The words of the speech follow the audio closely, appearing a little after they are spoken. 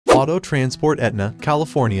Auto Transport Etna,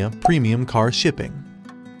 California, Premium Car Shipping.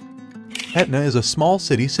 Etna is a small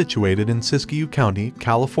city situated in Siskiyou County,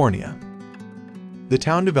 California. The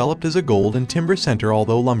town developed as a gold and timber center,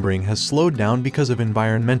 although lumbering has slowed down because of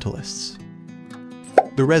environmentalists.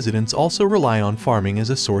 The residents also rely on farming as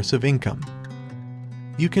a source of income.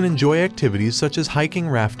 You can enjoy activities such as hiking,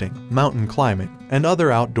 rafting, mountain climbing, and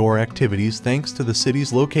other outdoor activities thanks to the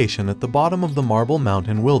city's location at the bottom of the Marble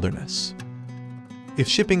Mountain Wilderness. If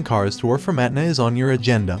shipping cars to or from Etna is on your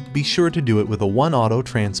agenda, be sure to do it with a One Auto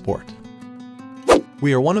Transport.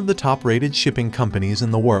 We are one of the top-rated shipping companies in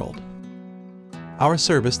the world. Our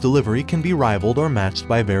service delivery can be rivaled or matched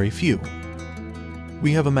by very few.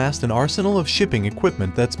 We have amassed an arsenal of shipping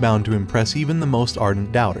equipment that's bound to impress even the most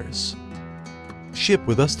ardent doubters. Ship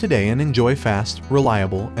with us today and enjoy fast,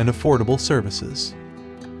 reliable, and affordable services.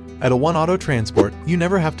 At a One Auto Transport, you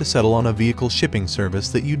never have to settle on a vehicle shipping service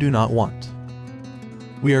that you do not want.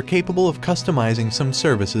 We are capable of customizing some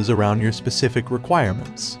services around your specific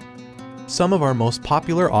requirements. Some of our most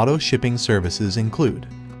popular auto shipping services include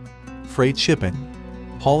freight shipping,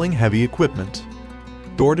 hauling heavy equipment,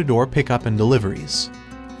 door-to-door pickup and deliveries.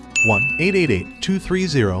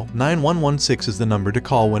 1-888-230-9116 is the number to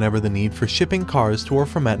call whenever the need for shipping cars to or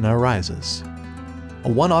from Etna arises.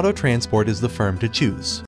 A One Auto Transport is the firm to choose.